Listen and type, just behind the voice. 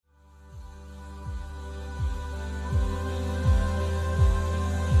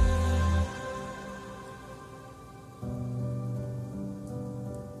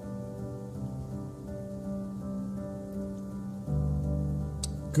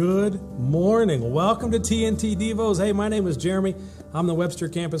Good morning. Welcome to TNT Devos. Hey, my name is Jeremy. I'm the Webster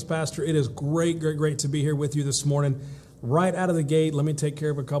campus pastor. It is great to be here with you this morning. Right out of the gate, let me take care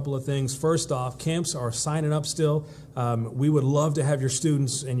of a couple of things. First off, camps are signing up still. We would love to have your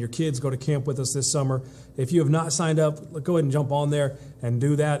students and your kids go to camp with us this summer. If you have not signed up, go ahead and jump on there and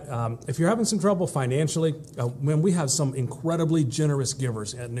do that. If you're having some trouble financially, we have some incredibly generous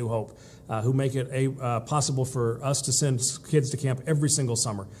givers at New Hope who make it possible for us to send kids to camp every single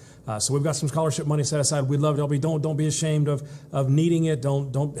summer. So we've got some scholarship money set aside. We'd love to help you. Don't be ashamed of needing it.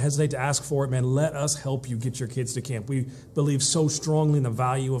 Don't hesitate to ask for it, man. Let us help you get your kids to camp. We believe so strongly in the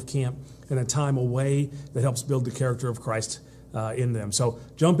value of camp and a time away that helps build the character of Christ in them. So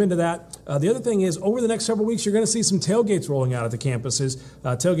jump into that. The other thing is, over the next several weeks, you're going to see some tailgates rolling out at the campuses,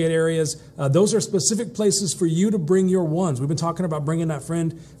 tailgate areas. Those are specific places for you to bring your ones. We've been talking about bringing that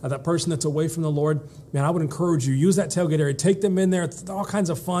friend, that person that's away from the Lord. Man, I would encourage you, use that tailgate area. Take them in there. It's all kinds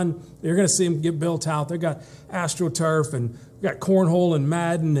of fun. You're going to see them get built out. They've got AstroTurf and got cornhole and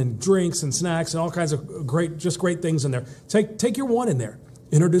Madden and drinks and snacks and all kinds of great things in there. Take your one in there.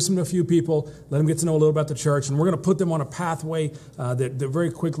 Introduce them to a few people, let them get to know a little about the church, and we're going to put them on a pathway that very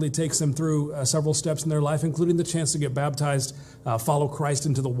quickly takes them through several steps in their life, including the chance to get baptized, follow Christ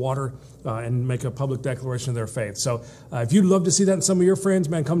into the water, and make a public declaration of their faith. So if you'd love to see that in some of your friends,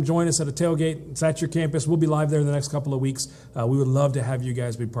 man, come join us at a tailgate. It's at your campus. We'll be live there in the next couple of weeks. We would love to have you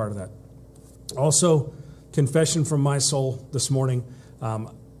guys be part of that. Also, confession from my soul this morning.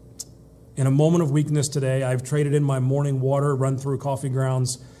 In a moment of weakness today, I've traded in my morning water run through coffee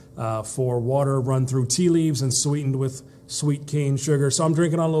grounds for water run through tea leaves and sweetened with sweet cane sugar. So I'm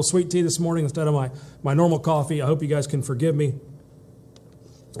drinking on a little sweet tea this morning instead of my normal coffee. I hope you guys can forgive me.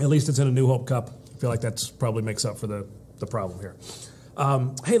 At least it's in a New Hope cup. I feel like that probably makes up for the problem here.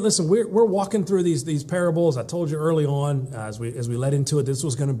 Hey, listen, we're walking through these parables. I told you early on as we led into it, this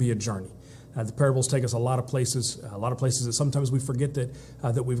was going to be a journey. The parables take us a lot of places that sometimes we forget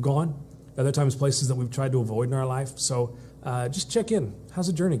that we've gone. Other times, places that we've tried to avoid in our life. So just check in. How's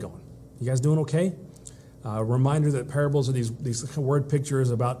the journey going? You guys doing okay? Reminder that parables are these word pictures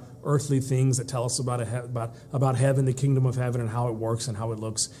about earthly things that tell us about heaven, the kingdom of heaven, and how it works and how it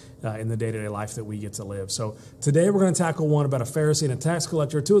looks in the day-to-day life that we get to live. So today we're going to tackle one about a Pharisee and a tax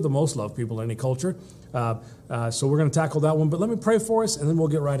collector, two of the most loved people in any culture. So we're going to tackle that one. But let me pray for us, and then we'll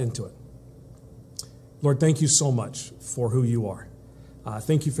get right into it. Lord, thank you so much for who you are.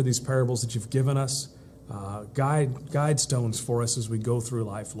 Thank you for these parables that you've given us, guide stones for us as we go through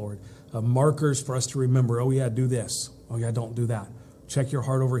life, Lord, markers for us to remember, oh yeah, do this, oh yeah, don't do that. Check your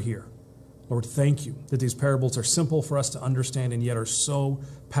heart over here. Lord, thank you that these parables are simple for us to understand and yet are so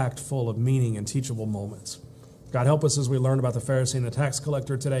packed full of meaning and teachable moments. God, help us as we learn about the Pharisee and the tax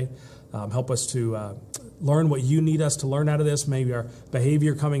collector today. Help us to learn what you need us to learn out of this. Maybe our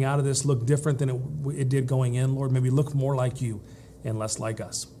behavior coming out of this look different than it did going in, Lord. Maybe look more like you and less like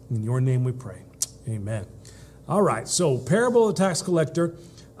us. In your name we pray. Amen. All right, so parable of the tax collector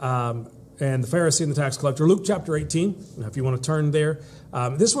and the Pharisee and the tax collector. Luke chapter 18, if you want to turn there.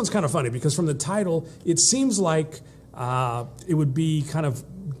 This one's kind of funny because from the title, it seems like it would be kind of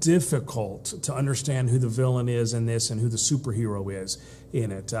difficult to understand who the villain is in this and who the superhero is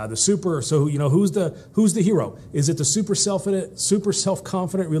in it. Who's the hero? Is it the super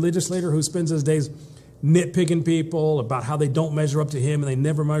self-confident religious leader who spends his days nitpicking people about how they don't measure up to him and they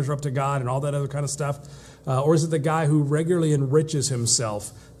never measure up to God and all that other kind of stuff? Or is it the guy who regularly enriches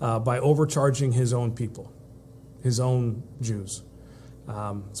himself by overcharging his own people, his own Jews?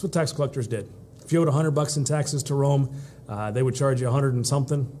 That's what tax collectors did. If you owed $100 in taxes to Rome, they would charge you 100 and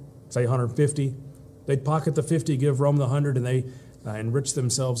something, say 150. They'd pocket the 50, give Rome the 100, and they enrich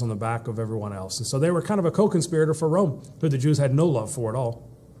themselves on the back of everyone else. And so they were kind of a co-conspirator for Rome, who the Jews had no love for at all.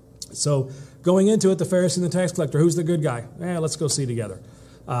 So going into it, the Pharisee and the tax collector, who's the good guy? Let's go see together.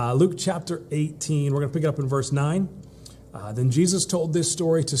 Luke chapter 18, we're going to pick it up in verse 9. Then Jesus told this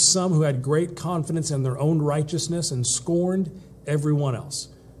story to some who had great confidence in their own righteousness and scorned everyone else.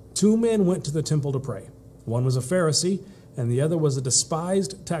 Two men went to the temple to pray. One was a Pharisee, and the other was a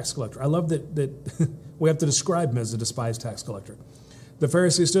despised tax collector. I love that we have to describe him as a despised tax collector. The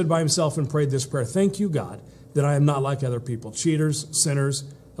Pharisee stood by himself and prayed this prayer: "Thank you, God, that I am not like other people, cheaters, sinners,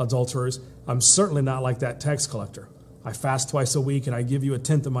 adulterers. I'm certainly not like that tax collector. I fast twice a week and I give you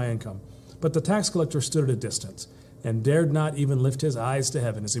 1/10 of my income." But the tax collector stood at a distance and dared not even lift his eyes to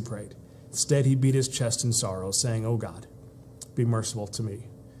heaven as he prayed. Instead, he beat his chest in sorrow, saying, "Oh God, be merciful to me,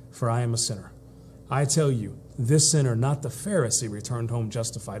 for I am a sinner." I tell you, this sinner, not the Pharisee, returned home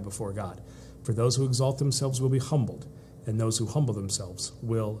justified before God. For those who exalt themselves will be humbled, and those who humble themselves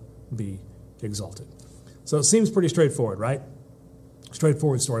will be exalted. So it seems pretty straightforward, right?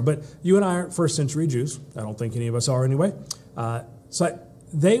 Straightforward story. But you and I aren't first century Jews. I don't think any of us are anyway. So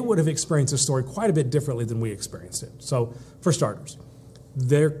they would have experienced this story quite a bit differently than we experienced it. So for starters,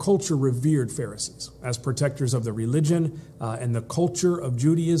 their culture revered Pharisees as protectors of the religion and the culture of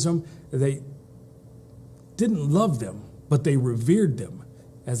Judaism. They didn't love them, but they revered them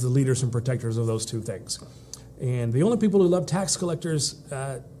as the leaders and protectors of those two things. And the only people who loved tax collectors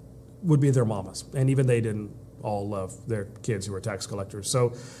would be their mamas. And even they didn't all love their kids who were tax collectors.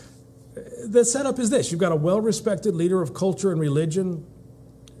 So the setup is this. You've got a well-respected leader of culture and religion,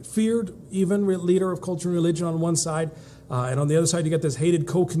 feared even leader of culture and religion on one side. And on the other side, you got this hated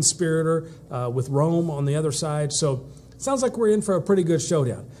co-conspirator with Rome on the other side. So it sounds like we're in for a pretty good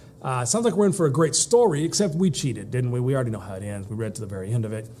showdown. Sounds like we're in for a great story, except we cheated, didn't we? We already know how it ends. We read to the very end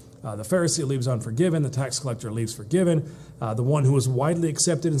of it. The Pharisee leaves unforgiven. The tax collector leaves forgiven. The one who was widely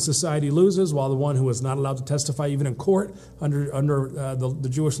accepted in society loses, while the one who was not allowed to testify even in court under the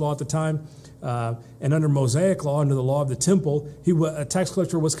Jewish law at the time, and under Mosaic law, under the law of the temple, a tax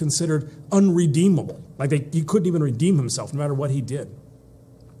collector was considered unredeemable. Like he couldn't even redeem himself no matter what he did.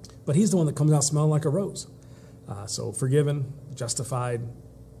 But he's the one that comes out smelling like a rose. So forgiven, justified,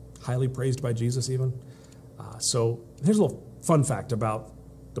 highly praised by Jesus even. So here's a little fun fact about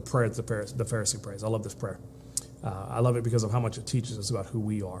the prayer that the Pharisee prays. I love this prayer. I love it because of how much it teaches us about who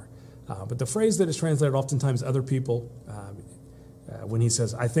we are. But the phrase that is translated oftentimes other people, when he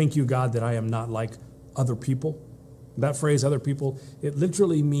says, I thank you, God, that I am not like other people. That phrase, other people, it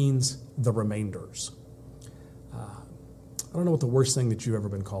literally means the remainders. I don't know what the worst thing that you've ever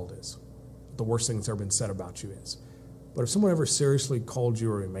been called is. The worst thing that's ever been said about you is. But if someone ever seriously called you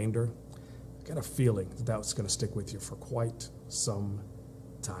a remainder, I got a feeling that that's going to stick with you for quite some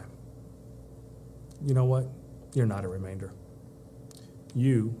time. You know what? You're not a remainder.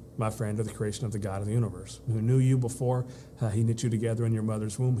 You, my friend, are the creation of the God of the universe, who knew you before he knit you together in your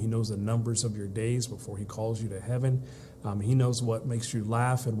mother's womb. He knows the numbers of your days before he calls you to heaven. He knows what makes you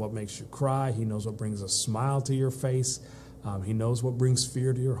laugh and what makes you cry. He knows what brings a smile to your face. He knows what brings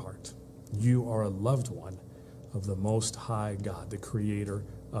fear to your heart. You are a loved one of the Most High God, the creator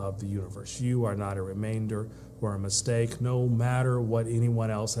of the universe. You are not a remainder or a mistake, no matter what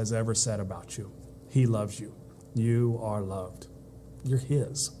anyone else has ever said about you. He loves you. You are loved. You're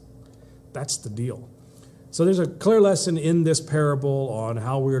his. That's the deal. So there's a clear lesson in this parable on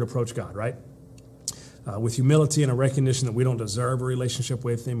how we're to approach God, right? With humility and a recognition that we don't deserve a relationship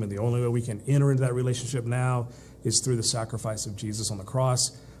with him, and the only way we can enter into that relationship now is through the sacrifice of Jesus on the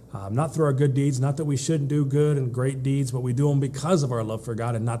cross. Not through our good deeds, not that we shouldn't do good and great deeds, but we do them because of our love for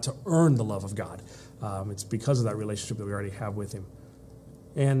God and not to earn the love of God. It's because of that relationship that we already have with him.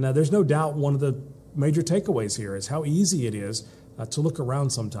 And there's no doubt one of the major takeaways here is how easy it is to look around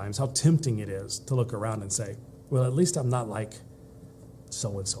sometimes, how tempting it is to look around and say, well, at least I'm not like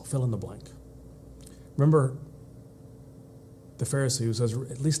so-and-so, fill in the blank. Remember the Pharisee who says,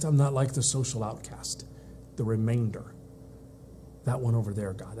 at least I'm not like the social outcast, the remainder. That one over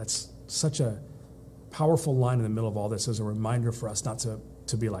there, God. That's such a powerful line in the middle of all this as a reminder for us not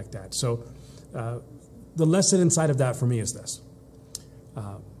to be like that. So the lesson inside of that for me is this.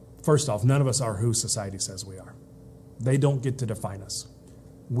 First off, none of us are who society says we are. They don't get to define us.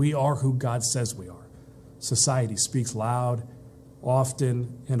 We are who God says we are. Society speaks loud,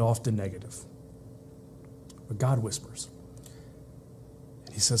 often, and often negative. But God whispers.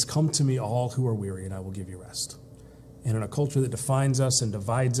 And he says, come to me all who are weary, and I will give you rest. And in a culture that defines us and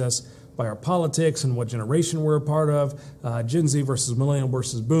divides us by our politics and what generation we're a part of, Gen Z versus millennial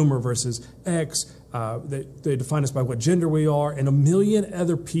versus boomer versus X, they define us by what gender we are, and a million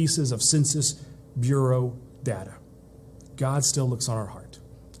other pieces of Census Bureau data. God still looks on our heart.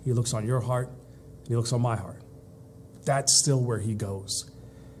 He looks on your heart, and he looks on my heart. That's still where he goes.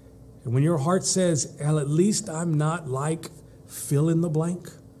 And when your heart says, well, at least I'm not like fill in the blank,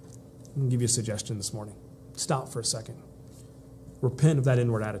 I'm going to give you a suggestion this morning. Stop for a second. Repent of that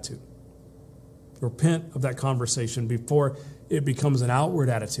inward attitude. Repent of that conversation before it becomes an outward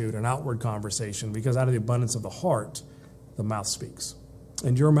attitude, an outward conversation, because out of the abundance of the heart, the mouth speaks.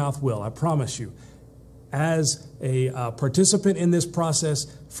 And your mouth will, I promise you. As a participant in this process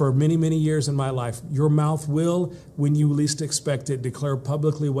for many, many years in my life, your mouth will, when you least expect it, declare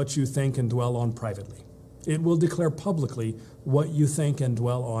publicly what you think and dwell on privately. It will declare publicly what you think and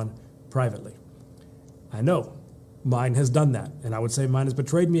dwell on privately. I know mine has done that, and I would say mine has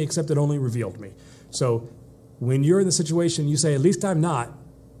betrayed me, except it only revealed me. So when you're in the situation, you say, at least I'm not,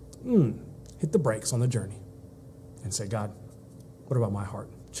 hit the brakes on the journey and say, God, what about my heart?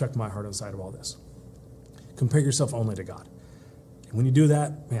 Check my heart inside of all this. Compare yourself only to God. And when you do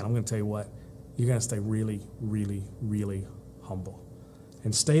that, man, I'm going to tell you what, you're going to stay really, really, really humble.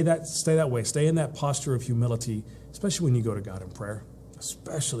 And stay that way. Stay in that posture of humility, especially when you go to God in prayer.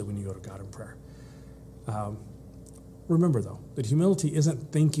 Especially when you go to God in prayer. Remember, though, that humility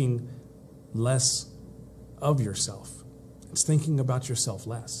isn't thinking less of yourself. It's thinking about yourself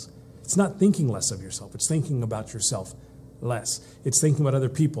less. It's not thinking less of yourself. It's thinking about yourself less. It's thinking about other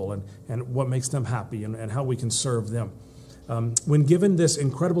people and what makes them happy and how we can serve them. When given this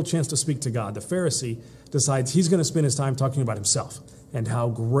incredible chance to speak to God, the Pharisee decides he's going to spend his time talking about himself and how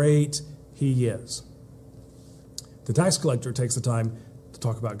great he is. The tax collector takes the time to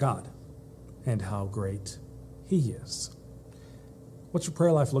talk about God and how great he is. What's your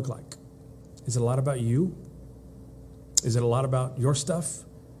prayer life look like? Is it a lot about you? Is it a lot about your stuff?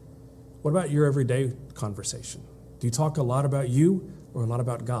 What about your everyday conversation? Do you talk a lot about you or a lot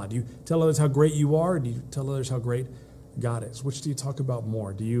about God? Do you tell others how great you are, or do you tell others how great God is? Which do you talk about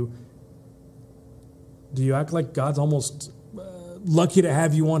more? Do you act like God's almost lucky to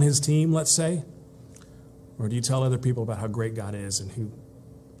have you on his team, let's say? Or do you tell other people about how great God is and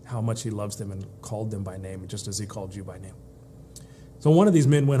how much he loves them and called them by name, just as he called you by name? So one of these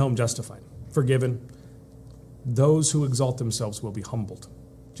men went home justified, forgiven. Those who exalt themselves will be humbled,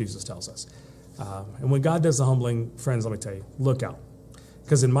 Jesus tells us. And when God does the humbling, friends, let me tell you, look out.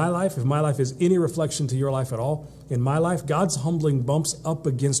 Because in my life, if my life is any reflection to your life at all, in my life, God's humbling bumps up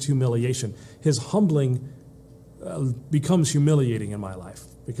against humiliation. His humbling becomes humiliating in my life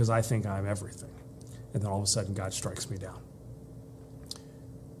because I think I'm everything. And then all of a sudden, God strikes me down.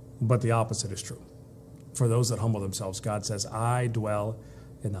 But the opposite is true. For those that humble themselves, God says, I dwell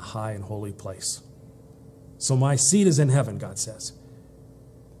in the high and holy place. So my seat is in heaven, God says,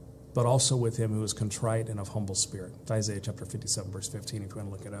 but also with him who is contrite and of humble spirit. It's Isaiah chapter 57, verse 15, if you want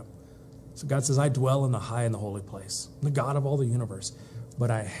to look it up. So God says, I dwell in the high and the holy place, the God of all the universe, but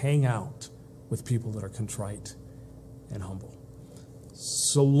I hang out with people that are contrite and humble.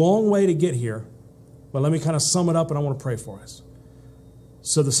 So long way to get here, but let me kind of sum it up, and I want to pray for us.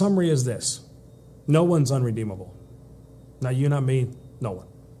 So the summary is this. No one's unredeemable. Not you, not me, no one.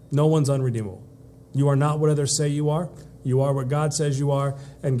 No one's unredeemable. You are not what others say you are. You are what God says you are,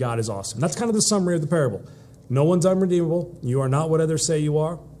 and God is awesome. That's kind of the summary of the parable. No one's unredeemable. You are not what others say you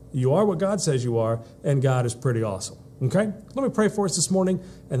are. You are what God says you are, and God is pretty awesome. Okay? Let me pray for us this morning,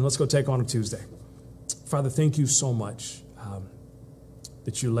 and let's go take on a Tuesday. Father, thank you so much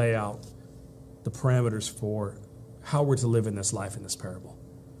that you lay out the parameters for how we're to live in this life, in this parable,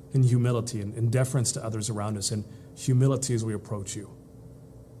 in humility and in deference to others around us, and humility as we approach you.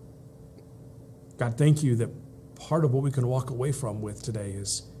 God, thank you that part of what we can walk away from with today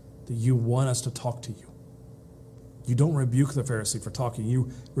is that you want us to talk to you. You don't rebuke the Pharisee for talking.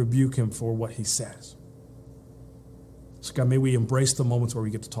 You rebuke him for what he says. So God, may we embrace the moments where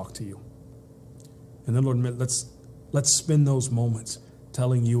we get to talk to you. And then, Lord, let's spend those moments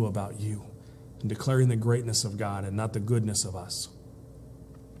telling you about you and declaring the greatness of God and not the goodness of us.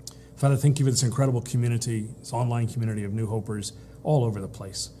 Father, thank you for this incredible community, this online community of New Hopers all over the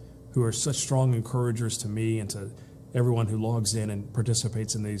place, who are such strong encouragers to me and to everyone who logs in and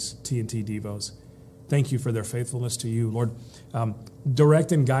participates in these TNT Devos. Thank you for their faithfulness to you. Lord,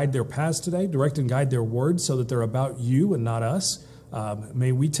 direct and guide their paths today. Direct and guide their words so that they're about you and not us.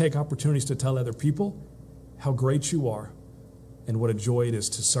 May we take opportunities to tell other people how great you are and what a joy it is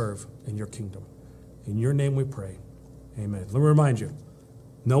to serve in your kingdom. In your name we pray. Amen. Let me remind you,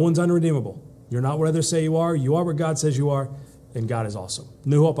 no one's unredeemable. You're not what others say you are. You are what God says you are. And God is awesome.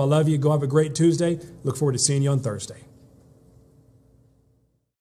 New Hope, I love you. Go have a great Tuesday. Look forward to seeing you on Thursday.